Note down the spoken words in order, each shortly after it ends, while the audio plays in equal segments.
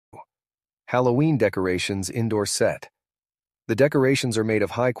Halloween Decorations Indoor Set. The decorations are made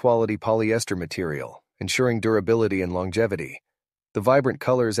of high-quality polyester material, ensuring durability and longevity. The vibrant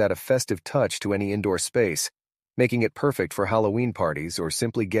colors add a festive touch to any indoor space, making it perfect for Halloween parties or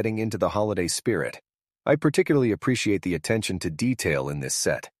simply getting into the holiday spirit. I particularly appreciate the attention to detail in this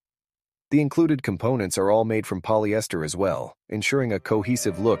set. The included components are all made from polyester as well, ensuring a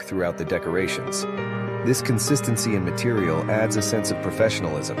cohesive look throughout the decorations. This consistency in material adds a sense of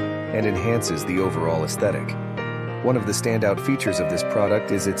professionalism and enhances the overall aesthetic. One of the standout features of this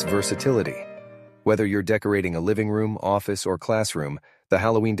product is its versatility. Whether you're decorating a living room, office, or classroom, the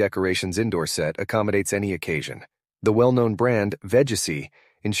Halloween Decorations Indoor Set accommodates any occasion. The well-known brand, Vegacy,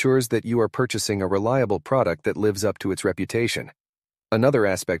 ensures that you are purchasing a reliable product that lives up to its reputation. Another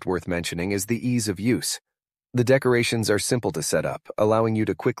aspect worth mentioning is the ease of use. The decorations are simple to set up, allowing you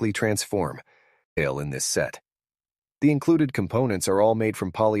to quickly transform in this set. The included components are all made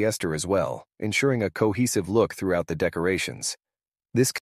from polyester as well, ensuring a cohesive look throughout the decorations. This